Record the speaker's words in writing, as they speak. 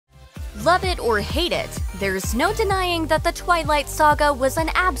Love it or hate it, there's no denying that the Twilight saga was an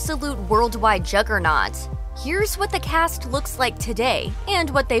absolute worldwide juggernaut. Here's what the cast looks like today,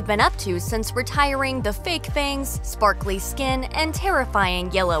 and what they've been up to since retiring the fake fangs, sparkly skin, and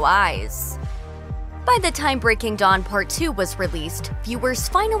terrifying yellow eyes. By the time Breaking Dawn Part 2 was released, viewers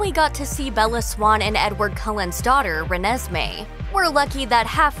finally got to see Bella Swan and Edward Cullen's daughter, Renesmee. We're lucky that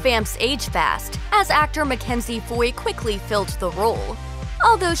half vamps age fast, as actor Mackenzie Foy quickly filled the role.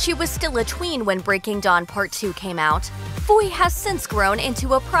 Although she was still a tween when Breaking Dawn Part 2 came out, Foy has since grown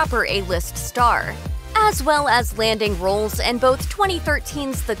into a proper A-list star, as well as landing roles in both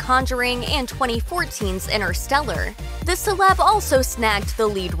 2013's The Conjuring and 2014's Interstellar. The celeb also snagged the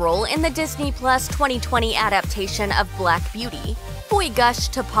lead role in the Disney Plus 2020 adaptation of Black Beauty. Foy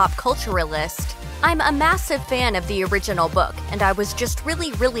gushed to Pop Culturalist, "I'm a massive fan of the original book, and I was just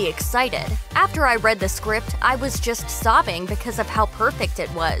really excited. After I read the script, I was just sobbing because of how perfect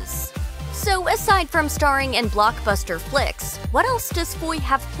it was." So aside from starring in blockbuster flicks, what else does Foy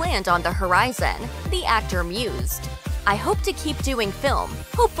have planned on the horizon? The actor mused. "I hope to keep doing film.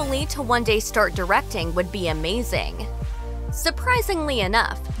 Hopefully to one day start directing would be amazing." Surprisingly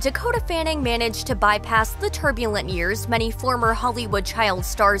enough, Dakota Fanning managed to bypass the turbulent years many former Hollywood child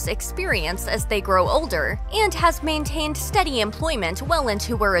stars experience as they grow older, and has maintained steady employment well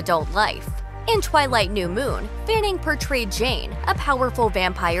into her adult life. In Twilight New Moon, Fanning portrayed Jane, a powerful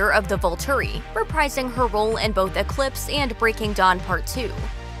vampire of the Volturi, reprising her role in both Eclipse and Breaking Dawn Part 2.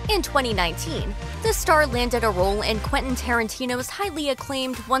 In 2019, the star landed a role in Quentin Tarantino's highly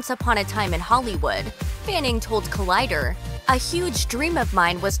acclaimed Once Upon a Time in Hollywood. Fanning told Collider, "A huge dream of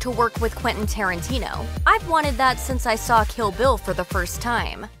mine was to work with Quentin Tarantino. I've wanted that since I saw Kill Bill for the first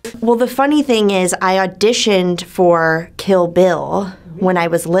time." Well, the funny thing is, I auditioned for Kill Bill when I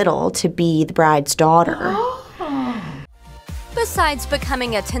was little to be the bride's daughter. Besides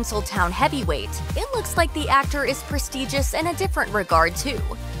becoming a Tinseltown heavyweight, it looks like the actor is prestigious in a different regard too.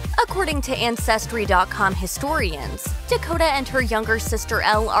 According to Ancestry.com historians, Dakota and her younger sister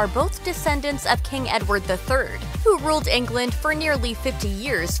Elle are both descendants of King Edward III, who ruled England for nearly 50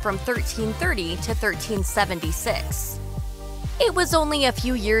 years from 1330 to 1376. It was only a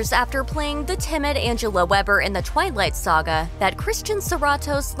few years after playing the timid Angela Weber in the Twilight saga that Kristen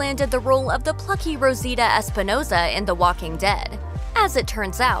Serratos landed the role of the plucky Rosita Espinosa in The Walking Dead. As it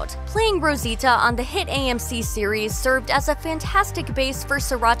turns out, playing Rosita on the hit AMC series served as a fantastic base for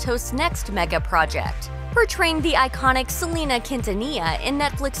Serratos' next mega project, portraying the iconic Selena Quintanilla in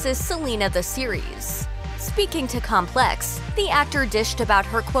Netflix's Selena the Series. Speaking to Complex, the actor dished about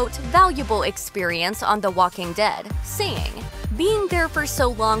her quote, "valuable experience on The Walking Dead," saying, "Being there for so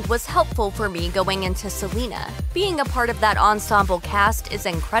long was helpful for me going into Selena. Being a part of that ensemble cast is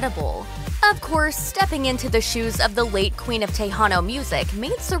incredible." Of course, stepping into the shoes of the late Queen of Tejano music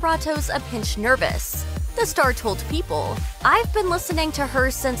made Serratos a pinch nervous. The star told People, "I've been listening to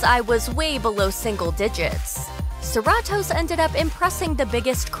her since I was way below single digits." Serratos ended up impressing the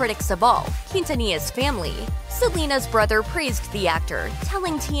biggest critics of all, Quintanilla's family. Selena's brother praised the actor,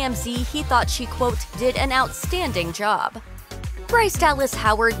 telling TMZ he thought she, quote, "did an outstanding job." Bryce Dallas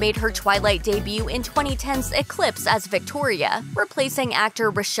Howard made her Twilight debut in 2010's Eclipse as Victoria, replacing actor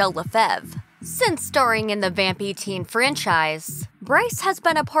Rochelle Lefebvre. Since starring in the vampy teen franchise, Bryce has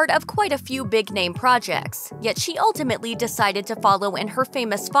been a part of quite a few big-name projects, yet she ultimately decided to follow in her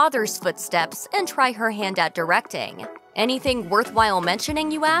famous father's footsteps and try her hand at directing. Anything worthwhile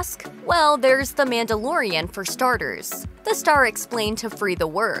mentioning, you ask? Well, there's The Mandalorian for starters. The star explained to Free the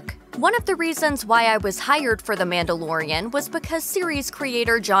Work, "One of the reasons why I was hired for The Mandalorian was because series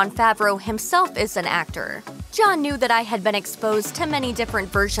creator Jon Favreau himself is an actor. Jon knew that I had been exposed to many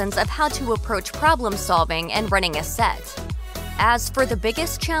different versions of how to approach problem solving and running a set." As for the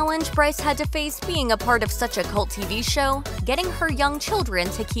biggest challenge Bryce had to face being a part of such a cult TV show, getting her young children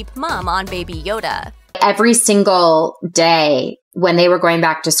to keep mum on Baby Yoda. Every single day when they were going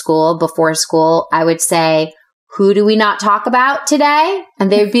back to school, before school, I would say, "Who do we not talk about today?"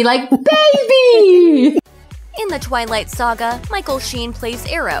 And they'd be like, "Baby!" In the Twilight saga, Michael Sheen plays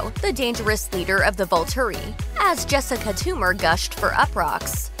Arrow, the dangerous leader of the Volturi. As Jessica Toomer gushed for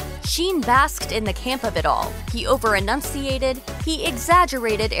Uproxx, Sheen basked in the camp of it all. He over-enunciated, he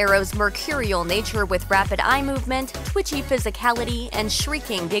exaggerated Arrow's mercurial nature with rapid eye movement, twitchy physicality, and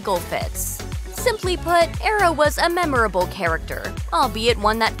shrieking giggle fits. Simply put, Arrow was a memorable character, albeit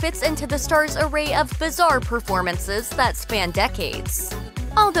one that fits into the star's array of bizarre performances that span decades.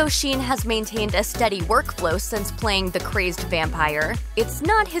 Although Sheen has maintained a steady workflow since playing the crazed vampire, it's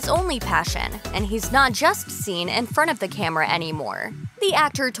not his only passion, and he's not just seen in front of the camera anymore. The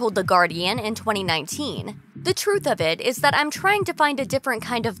actor told The Guardian in 2019, The truth of it is that I'm trying to find a different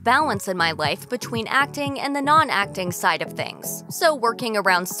kind of balance in my life between acting and the non-acting side of things, so working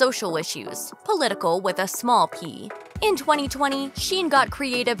around social issues, political with a small p. In 2020, Sheen got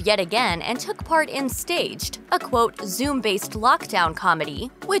creative yet again and took part in Staged, a quote, Zoom-based lockdown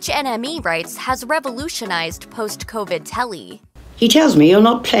comedy, which NME writes has revolutionized post-COVID telly. He tells me you're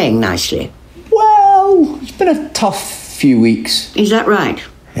not playing nicely. Well, it's been a tough few weeks. Is that right?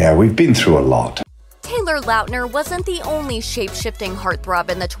 Yeah, we've been through a lot. Taylor Lautner wasn't the only shape-shifting heartthrob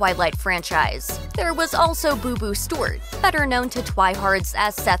in the Twilight franchise. There was also Booboo Stewart, better known to Twihards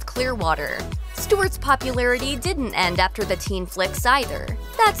as Seth Clearwater. Stewart's popularity didn't end after the teen flicks either.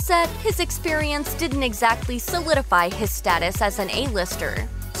 That said, his experience didn't exactly solidify his status as an A-lister.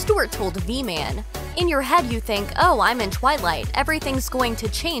 Stewart told V-Man, "In your head you think, oh, I'm in Twilight, everything's going to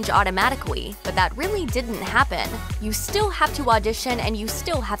change automatically, but that really didn't happen. You still have to audition and you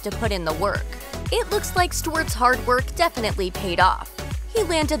still have to put in the work." It looks like Stewart's hard work definitely paid off. He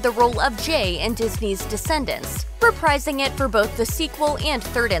landed the role of Jay in Disney's Descendants, reprising it for both the sequel and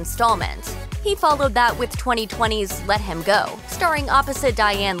third installment. He followed that with 2020's Let Him Go, starring opposite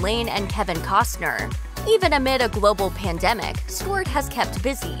Diane Lane and Kevin Costner. Even amid a global pandemic, Stewart has kept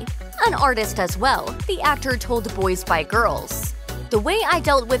busy. An artist as well, the actor told Boys by Girls, "The way I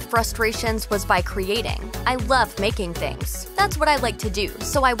dealt with frustrations was by creating. I love making things. That's what I like to do,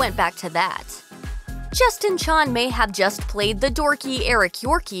 so I went back to that." Justin Chon may have just played the dorky Eric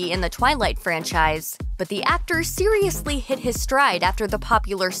Yorkie in the Twilight franchise, but the actor seriously hit his stride after the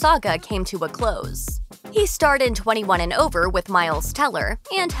popular saga came to a close. He starred in 21 and Over with Miles Teller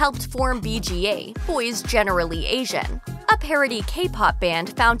and helped form BGA, Boys Generally Asian, a parody K-pop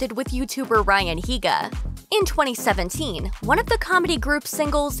band founded with YouTuber Ryan Higa. In 2017, one of the comedy group's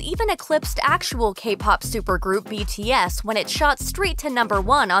singles even eclipsed actual K-pop supergroup BTS when it shot straight to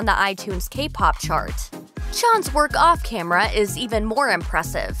 #1 on the iTunes K-pop chart. Chon's work off-camera is even more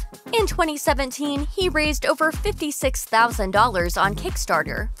impressive. In 2017, he raised over $56,000 on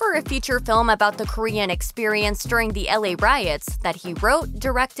Kickstarter for a feature film about the Korean experience during the LA riots that he wrote,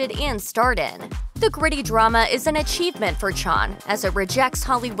 directed, and starred in. The gritty drama is an achievement for Chon, as it rejects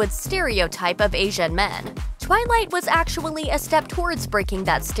Hollywood's stereotype of Asian men. Twilight was actually a step towards breaking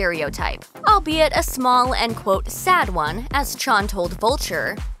that stereotype, albeit a small and quote, sad one, as Chon told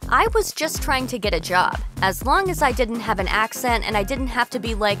Vulture. "I was just trying to get a job. As long as I didn't have an accent and I didn't have to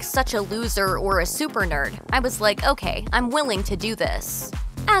be like such a loser or a super nerd, I was like, okay, I'm willing to do this."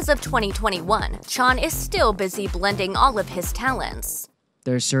 As of 2021, Chon is still busy blending all of his talents.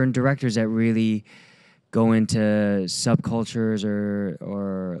 There's certain directors that really go into subcultures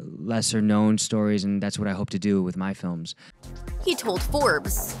or lesser known stories, and that's what I hope to do with my films. He told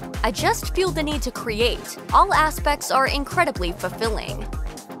Forbes, "I just feel the need to create. All aspects are incredibly fulfilling."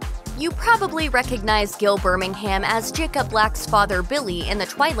 You probably recognize Gil Birmingham as Jacob Black's father Billy in the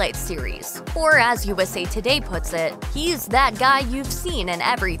Twilight series, or as USA Today puts it, he's that guy you've seen in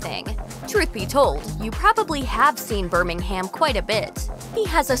everything. Truth be told, you probably have seen Birmingham quite a bit. He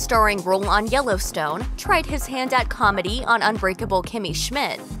has a starring role on Yellowstone, tried his hand at comedy on Unbreakable Kimmy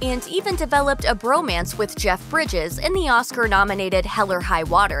Schmidt, and even developed a bromance with Jeff Bridges in the Oscar-nominated Hell or High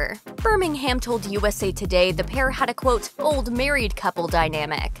Water. Birmingham told USA Today the pair had a quote, old married couple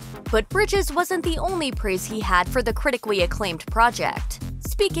dynamic. But Bridges wasn't the only praise he had for the critically acclaimed project.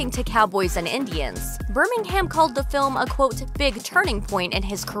 Speaking to Cowboys and Indians, Birmingham called the film a quote, big turning point in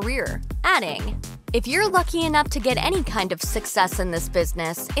his career, adding, "If you're lucky enough to get any kind of success in this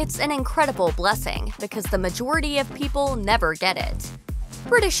business, it's an incredible blessing, because the majority of people never get it."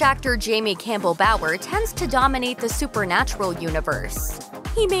 British actor Jamie Campbell Bower tends to dominate the supernatural universe.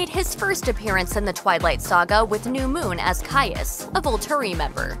 He made his first appearance in the Twilight saga with New Moon as Caius, a Volturi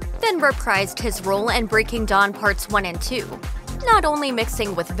member, then reprised his role in Breaking Dawn Parts 1 and 2. Not only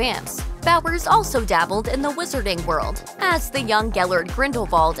mixing with vamps, Bowers also dabbled in the wizarding world, as the young Gellert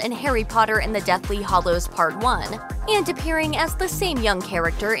Grindelwald in Harry Potter and the Deathly Hallows Part 1, and appearing as the same young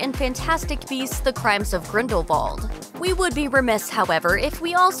character in Fantastic Beasts: The Crimes of Grindelwald. We would be remiss, however, if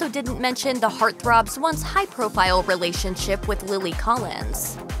we also didn't mention the heartthrob's once high-profile relationship with Lily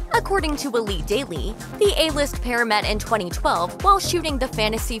Collins. According to Elite Daily, the A-list pair met in 2012 while shooting the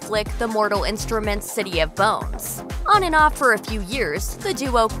fantasy flick The Mortal Instruments: City of Bones. On and off for a few years, the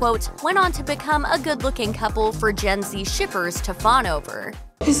duo, quote, went on to become a good-looking couple for Gen Z shippers to fawn over.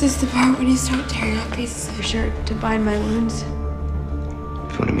 Is this the part when you start tearing off pieces of your shirt to bind my wounds?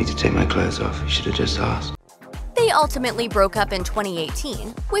 If you wanted me to take my clothes off, you should have just asked. They ultimately broke up in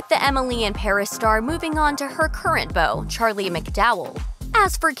 2018, with the Emily in Paris star moving on to her current beau, Charlie McDowell.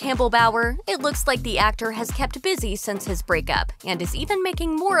 As for Campbell Bower, it looks like the actor has kept busy since his breakup, and is even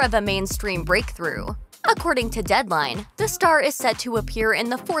making more of a mainstream breakthrough. According to Deadline, the star is set to appear in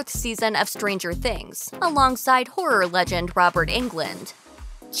the 4th season of Stranger Things, alongside horror legend Robert Englund.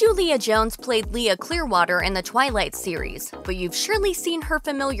 Julia Jones played Leah Clearwater in the Twilight series, but you've surely seen her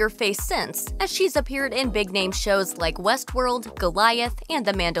familiar face since, as she's appeared in big-name shows like Westworld, Goliath, and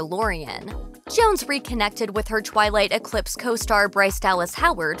The Mandalorian. Jones reconnected with her Twilight Eclipse co-star Bryce Dallas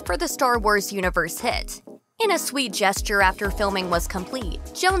Howard for the Star Wars universe hit. In a sweet gesture after filming was complete,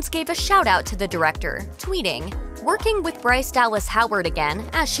 Jones gave a shout-out to the director, tweeting, "Working with Bryce Dallas Howard again,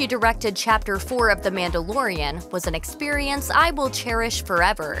 as she directed Chapter 4 of The Mandalorian, was an experience I will cherish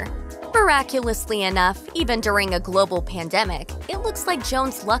forever." Miraculously enough, even during a global pandemic, it looks like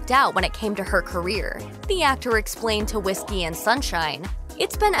Jones lucked out when it came to her career. The actor explained to Whiskey and Sunshine,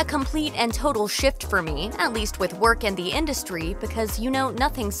 "It's been a complete and total shift for me, at least with work in the industry, because,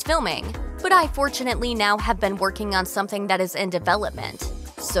 nothing's filming. But I fortunately now have been working on something that is in development."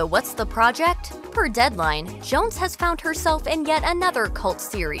 So what's the project? Per Deadline, Jones has found herself in yet another cult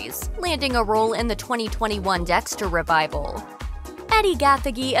series, landing a role in the 2021 Dexter revival. Edi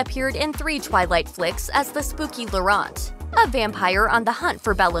Gathegi appeared in 3 Twilight flicks as the spooky Laurent, a vampire on the hunt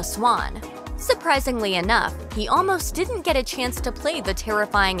for Bella Swan. Surprisingly enough, he almost didn't get a chance to play the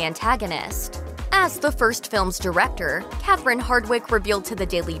terrifying antagonist. As the first film's director, Catherine Hardwicke revealed to the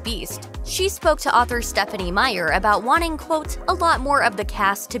Daily Beast, she spoke to author Stephanie Meyer about wanting, quote, "a lot more of the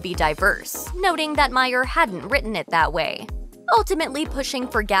cast to be diverse," noting that Meyer hadn't written it that way. Ultimately pushing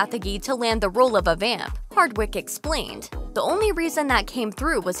for Gathegi to land the role of a vamp, Hardwicke explained, "The only reason that came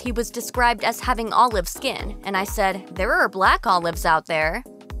through was he was described as having olive skin, and I said, there are black olives out there."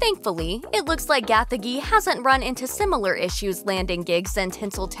 Thankfully, it looks like Gathegi hasn't run into similar issues landing gigs in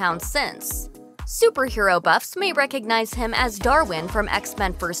Tinseltown since. Superhero buffs may recognize him as Darwin from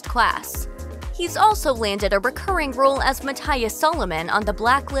X-Men First Class. He's also landed a recurring role as Matthias Solomon on The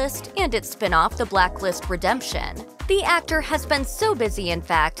Blacklist and its spin-off The Blacklist Redemption. The actor has been so busy, in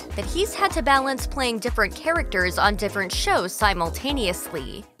fact, that he's had to balance playing different characters on different shows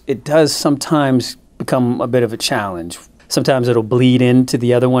simultaneously. It does sometimes become a bit of a challenge. Sometimes it'll bleed into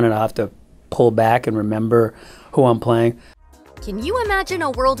the other one and I'll have to pull back and remember who I'm playing. Can you imagine a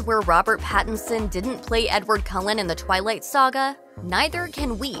world where Robert Pattinson didn't play Edward Cullen in the Twilight saga? Neither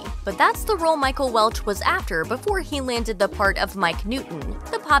can we, but that's the role Michael Welch was after before he landed the part of Mike Newton,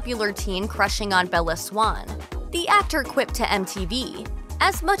 the popular teen crushing on Bella Swan. The actor quipped to MTV,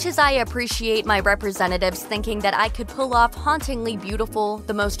 "As much as I appreciate my representatives thinking that I could pull off hauntingly beautiful,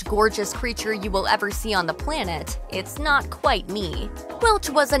 the most gorgeous creature you will ever see on the planet, it's not quite me."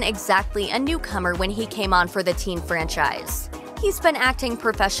 Welch wasn't exactly a newcomer when he came on for the teen franchise. He's been acting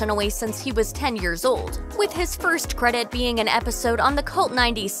professionally since he was 10 years old, with his first credit being an episode on the cult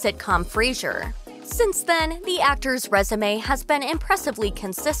 90s sitcom Frasier. Since then, the actor's resume has been impressively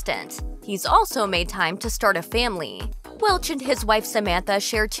consistent. He's also made time to start a family. Welch and his wife Samantha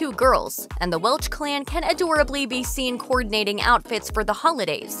share 2 girls, and the Welch clan can adorably be seen coordinating outfits for the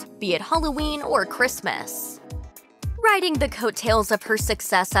holidays, be it Halloween or Christmas. Riding the coattails of her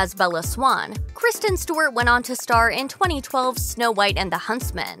success as Bella Swan, Kristen Stewart went on to star in 2012's Snow White and the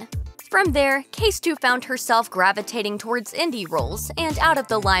Huntsman. From there, K-Stu found herself gravitating towards indie roles and out of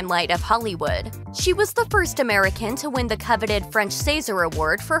the limelight of Hollywood. She was the first American to win the coveted French César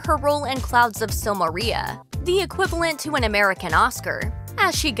Award for her role in Clouds of Silmaria, the equivalent to an American Oscar.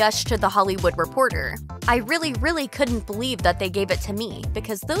 As she gushed to The Hollywood Reporter, "I really couldn't believe that they gave it to me,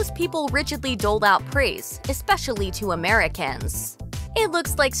 because those people rigidly doled out praise, especially to Americans." It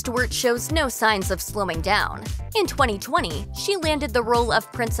looks like Stewart shows no signs of slowing down. In 2020, she landed the role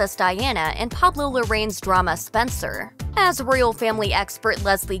of Princess Diana in Pablo Larraín's drama Spencer. As royal family expert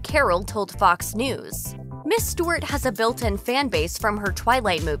Leslie Carroll told Fox News, "Miss Stewart has a built-in fan base from her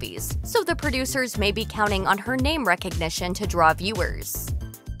Twilight movies, so the producers may be counting on her name recognition to draw viewers."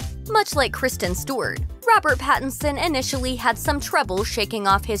 Much like Kristen Stewart, Robert Pattinson initially had some trouble shaking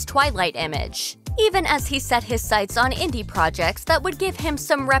off his Twilight image, even as he set his sights on indie projects that would give him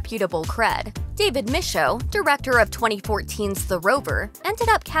some reputable cred. David Michôd, director of 2014's The Rover, ended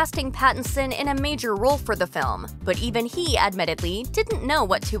up casting Pattinson in a major role for the film, but even he admittedly didn't know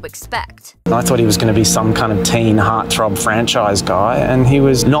what to expect. I thought he was going to be some kind of teen heartthrob franchise guy, and he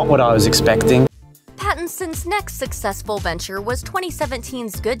was not what I was expecting. Pattinson's next successful venture was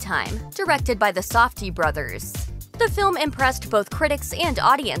 2017's Good Time, directed by the Safdie brothers. The film impressed both critics and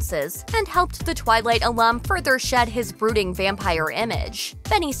audiences, and helped the Twilight alum further shed his brooding vampire image.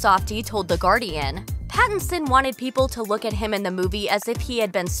 Benny Safdie told The Guardian, "Pattinson wanted people to look at him in the movie as if he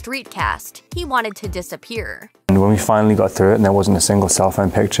had been street-cast. He wanted to disappear." And when we finally got through it and there wasn't a single cell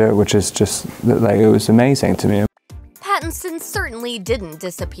phone picture, which is just, like, it was amazing to me. Pattinson Pattinson certainly didn't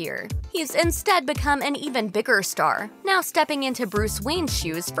disappear. He's instead become an even bigger star, now stepping into Bruce Wayne's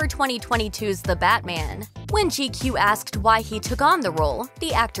shoes for 2022's The Batman. When GQ asked why he took on the role,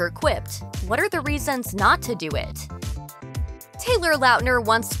 the actor quipped, "What are the reasons not to do it?" Taylor Lautner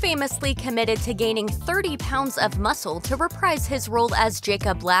once famously committed to gaining 30 pounds of muscle to reprise his role as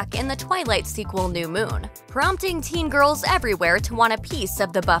Jacob Black in the Twilight sequel New Moon, prompting teen girls everywhere to want a piece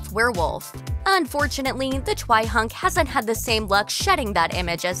of the buff werewolf. Unfortunately, the Twi-hunk hasn't had the same luck shedding that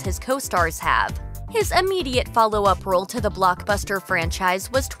image as his co-stars have. His immediate follow-up role to the blockbuster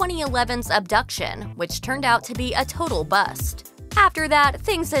franchise was 2011's Abduction, which turned out to be a total bust. After that,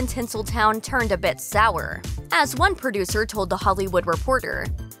 things in Tinseltown turned a bit sour. As one producer told The Hollywood Reporter,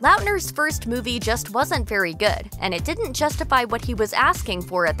 Lautner's first movie just wasn't very good, and it didn't justify what he was asking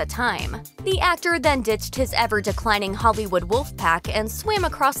for at the time. The actor then ditched his ever-declining Hollywood Wolfpack and swam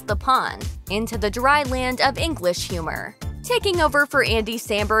across the pond, into the dry land of English humor. Taking over for Andy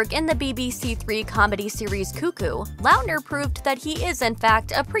Samberg in the BBC Three comedy series Cuckoo, Lautner proved that he is in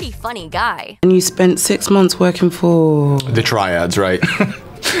fact a pretty funny guy. And you spent 6 months working for... The Triads, right?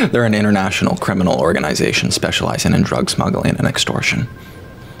 They're an international criminal organization specializing in drug smuggling and extortion.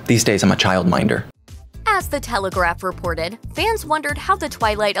 These days I'm a childminder. As The Telegraph reported, fans wondered how the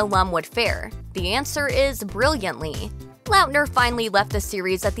Twilight alum would fare. The answer is brilliantly. Lautner finally left the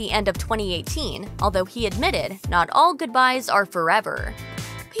series at the end of 2018, although he admitted not all goodbyes are forever.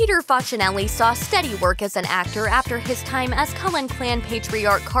 Peter Facinelli saw steady work as an actor after his time as Cullen Clan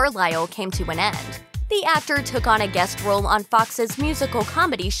patriarch Carlisle came to an end. The actor took on a guest role on Fox's musical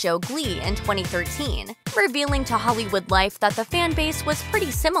comedy show Glee in 2013, revealing to Hollywood Life that the fan base was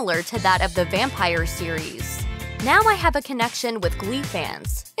pretty similar to that of the Vampire series. "Now I have a connection with Glee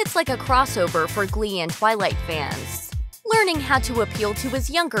fans. It's like a crossover for Glee and Twilight fans." Learning how to appeal to his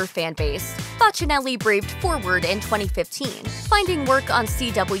younger fan base, Facinelli braved forward in 2015, finding work on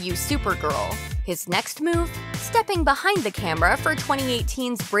CW's Supergirl. His next move? Stepping behind the camera for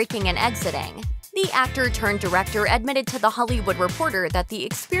 2018's Breaking and Exiting. The actor-turned-director admitted to The Hollywood Reporter that the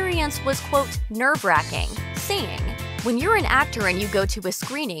experience was, quote, nerve-wracking, saying, "When you're an actor and you go to a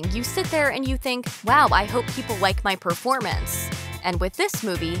screening, you sit there and you think, wow, I hope people like my performance. And with this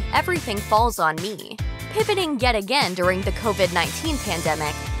movie, everything falls on me." Pivoting yet again during the COVID-19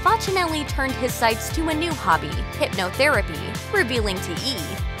 pandemic, Facinelli turned his sights to a new hobby, hypnotherapy, revealing to E!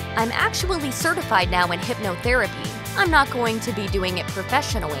 "I'm actually certified now in hypnotherapy. I'm not going to be doing it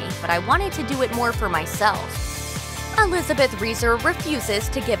professionally, but I wanted to do it more for myself." Elizabeth Reaser refuses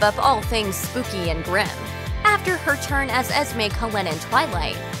to give up all things spooky and grim. After her turn as Esme Cullen in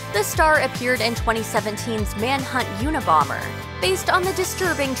Twilight, the star appeared in 2017's Manhunt Unabomber, based on the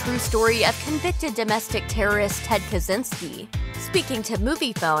disturbing true story of convicted domestic terrorist Ted Kaczynski. Speaking to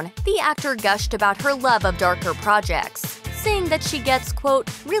Moviefone, the actor gushed about her love of darker projects, saying that she gets, quote,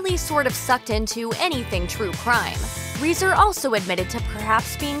 really sort of sucked into anything true crime. Reaser also admitted to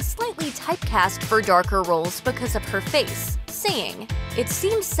perhaps being slightly typecast for darker roles because of her face, saying, "It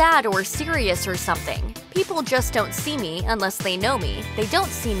seems sad or serious or something. People just don't see me unless they know me. They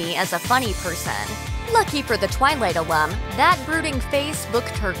don't see me as a funny person." Lucky for the Twilight alum, that brooding face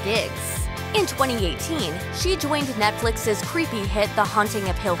booked her gigs. In 2018, she joined Netflix's creepy hit The Haunting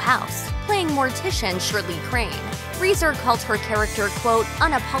of Hill House, playing mortician Shirley Crane. Reaser called her character, quote,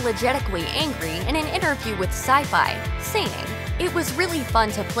 unapologetically angry in an interview with Sci-Fi, saying, "It was really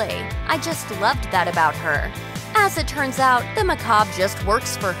fun to play. I just loved that about her." As it turns out, the macabre just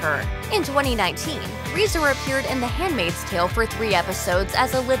works for her. In 2019, Reaser appeared in The Handmaid's Tale for 3 episodes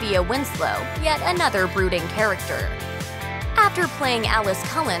as Olivia Winslow, yet another brooding character. After playing Alice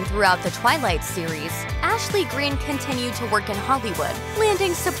Cullen throughout the Twilight series, Ashley Greene continued to work in Hollywood,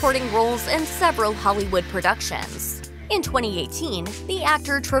 landing supporting roles in several Hollywood productions. In 2018, the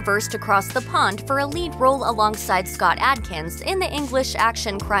actor traversed across the pond for a lead role alongside Scott Adkins in the English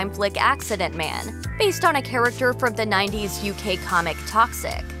action crime flick Accident Man, based on a character from the 90s UK comic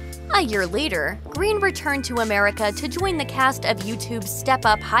Toxic. A year later, Greene returned to America to join the cast of YouTube's Step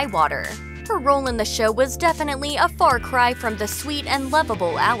Up High Water. Her role in the show was definitely a far cry from the sweet and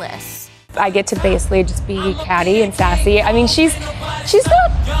lovable Alice. I get to basically just be catty and sassy. I mean, she's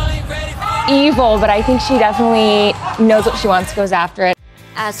not evil, but I think she definitely knows what she wants, goes after it.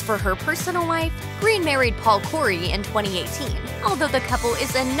 As for her personal life, Greene married Paul Corey in 2018, although the couple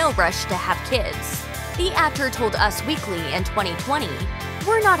is in no rush to have kids. The actor told Us Weekly in 2020,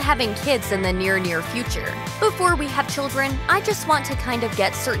 "We're not having kids in the near future. Before we have children, I just want to kind of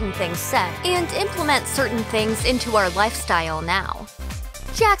get certain things set and implement certain things into our lifestyle now."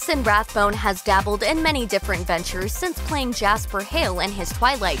 Jackson Rathbone has dabbled in many different ventures since playing Jasper Hale in his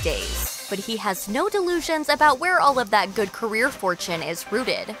Twilight days. but he has no delusions about where all of that good career fortune is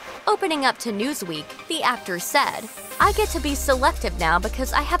rooted. Opening up to Newsweek, the actor said, "I get to be selective now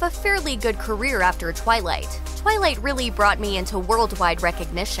because I have a fairly good career after Twilight. Twilight really brought me into worldwide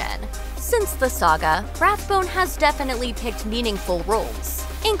recognition." Since the saga, Rathbone has definitely picked meaningful roles,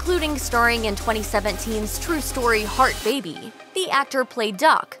 including starring in 2017's true story Heart Baby. The actor played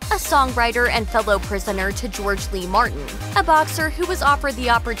Doc, a songwriter and fellow prisoner to George Lee Martin, a boxer who was offered the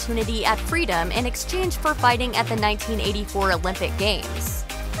opportunity at Freedom in exchange for fighting at the 1984 Olympic Games.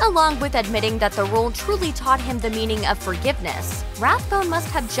 Along with admitting that the role truly taught him the meaning of forgiveness, Rathbone must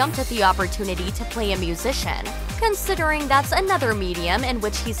have jumped at the opportunity to play a musician, considering that's another medium in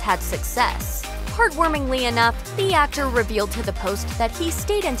which he's had success. Heartwarmingly enough, the actor revealed to the Post that he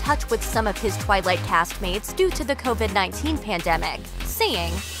stayed in touch with some of his Twilight castmates due to the COVID-19 pandemic,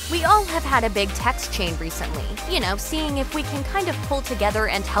 saying, "We all have had a big text chain recently, seeing if we can kind of pull together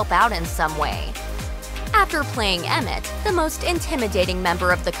and help out in some way." After playing Emmett, the most intimidating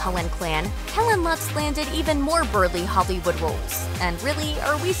member of the Cullen clan, Kellan Lutz landed even more burly Hollywood roles. And really,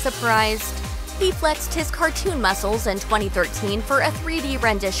 are we surprised? He flexed his cartoon muscles in 2013 for a 3D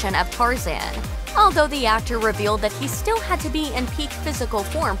rendition of Tarzan, although the actor revealed that he still had to be in peak physical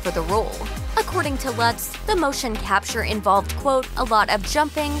form for the role. According to Lutz, the motion capture involved, quote, "a lot of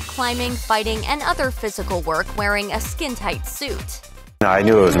jumping, climbing, fighting, and other physical work wearing a skin-tight suit." I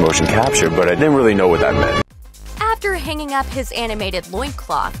knew it was motion capture, but I didn't really know what that meant. After hanging up his animated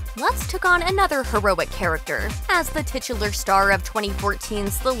loincloth, Lutz took on another heroic character as the titular star of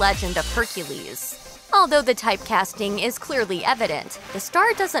 2014's The Legend of Hercules. Although the typecasting is clearly evident, the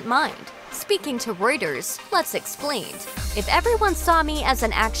star doesn't mind. Speaking to Reuters, Lutz explained, "If everyone saw me as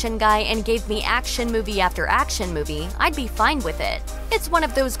an action guy and gave me action movie after action movie, I'd be fine with it. It's one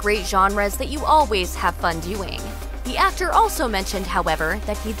of those great genres that you always have fun doing." The actor also mentioned, however,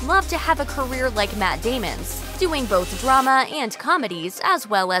 that he'd love to have a career like Matt Damon's, doing both drama and comedies as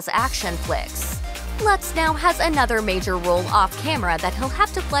well as action flicks. Lutz now has another major role off-camera that he'll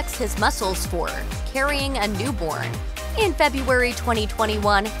have to flex his muscles for, carrying a newborn. In February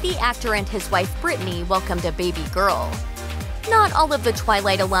 2021, the actor and his wife Brittany welcomed a baby girl. Not all of the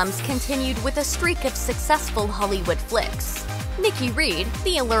Twilight alums continued with a streak of successful Hollywood flicks. Nikki Reed,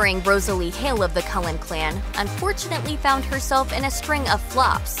 the alluring Rosalie Hale of the Cullen clan, unfortunately found herself in a string of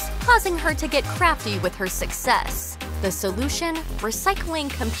flops, causing her to get crafty with her success. The solution? Recycling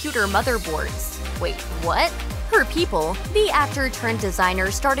computer motherboards. Wait, what? Her People, the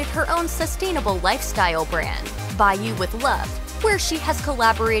actor-turned-designer, started her own sustainable lifestyle brand, Buy You With Love, where she has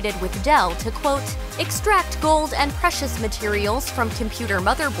collaborated with Dell to, quote, "extract gold and precious materials from computer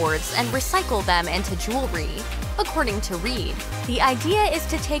motherboards and recycle them into jewelry." According to Reed, the idea is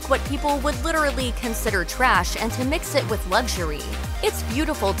to take what people would literally consider trash and to mix it with luxury. It's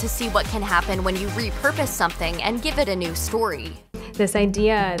beautiful to see what can happen when you repurpose something and give it a new story. This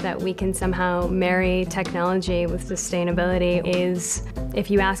idea that we can somehow marry technology with sustainability is,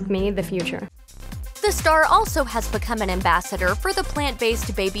 if you ask me, the future. The star also has become an ambassador for the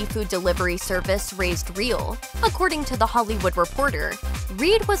plant-based baby food delivery service Raised Real. According to The Hollywood Reporter,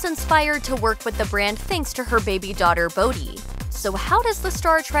 Reed was inspired to work with the brand thanks to her baby daughter Bodhi. So how does the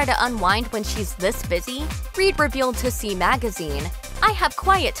star try to unwind when she's this busy? Reed revealed to C Magazine, "I have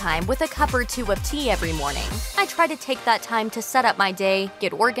quiet time with a cup or two of tea every morning. I try to take that time to set up my day,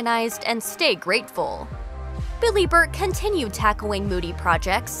 get organized, and stay grateful." Billy Burke continued tackling moody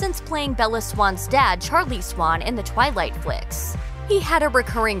projects since playing Bella Swan's dad, Charlie Swan, in the Twilight flicks. He had a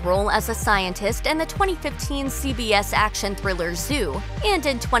recurring role as a scientist in the 2015 CBS action thriller Zoo, and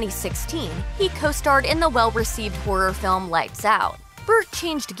in 2016, he co-starred in the well-received horror film Lights Out. Burke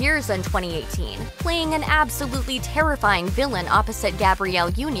changed gears in 2018, playing an absolutely terrifying villain opposite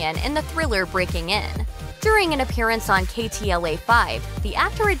Gabrielle Union in the thriller Breaking In. During an appearance on KTLA 5, the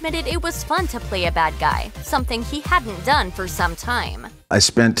actor admitted it was fun to play a bad guy, something he hadn't done for some time. I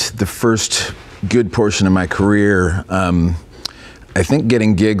spent the first good portion of my career, I think,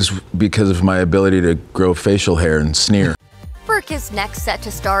 getting gigs because of my ability to grow facial hair and sneer. Burke is next set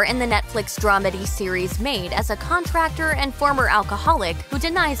to star in the Netflix dramedy series Made as a contractor and former alcoholic who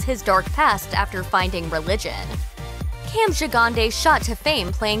denies his dark past after finding religion. Gigandet shot to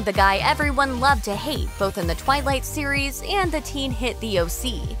fame playing the guy everyone loved to hate both in the Twilight series and the teen hit The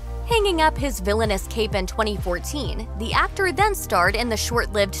OC. Hanging up his villainous cape in 2014, the actor then starred in the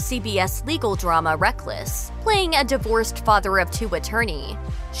short-lived CBS legal drama Reckless, playing a divorced father-of-two attorney.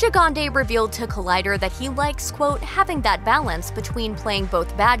 Gigandet revealed to Collider that he likes, quote, "having that balance between playing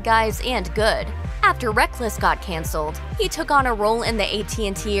both bad guys and good." After Reckless got cancelled, he took on a role in the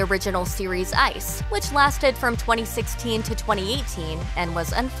AT&T original series Ice, which lasted from 2016 to 2018 and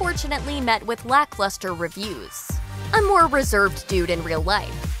was unfortunately met with lackluster reviews. A more reserved dude in real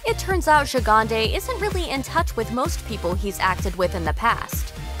life, it turns out Gigandet isn't really in touch with most people he's acted with in the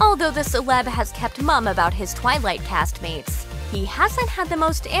past. Although the celeb has kept mum about his Twilight castmates, he hasn't had the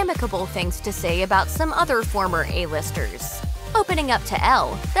most amicable things to say about some other former A-listers. Opening up to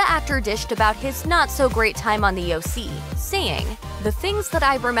Elle, the actor dished about his not-so-great time on the OC, saying, "The things that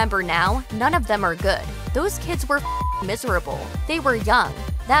I remember now, none of them are good. Those kids were miserable. They were young.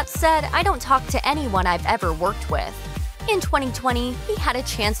 That said, I don't talk to anyone I've ever worked with." In 2020, he had a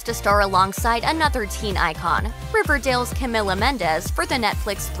chance to star alongside another teen icon, Riverdale's Camila Mendes, for the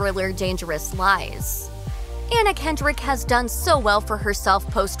Netflix thriller Dangerous Lies. Anna Kendrick has done so well for herself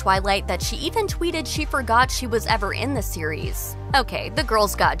post-Twilight that she even tweeted she forgot she was ever in the series. Okay, the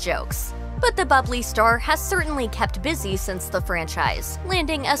girl's got jokes. But the bubbly star has certainly kept busy since the franchise,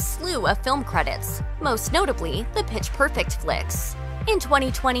 landing a slew of film credits, most notably the Pitch Perfect flicks. In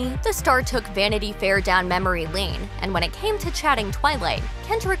 2020, the star took Vanity Fair down memory lane, and when it came to chatting Twilight,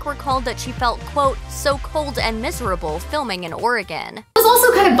 Kendrick recalled that she felt, quote, "so cold and miserable filming in Oregon." It was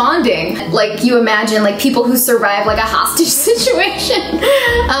also kind of bonding. Like, you imagine, like, people who survive, like, a hostage situation,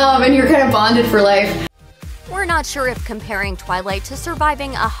 and you're kind of bonded for life. We're not sure if comparing Twilight to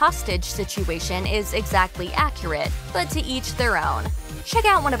surviving a hostage situation is exactly accurate, but to each their own. Check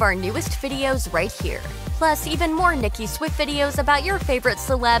out one of our newest videos right here. Plus, even more Nicki Swift videos about your favorite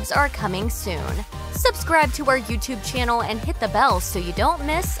celebs are coming soon. Subscribe to our YouTube channel and hit the bell so you don't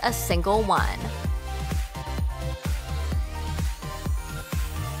miss a single one.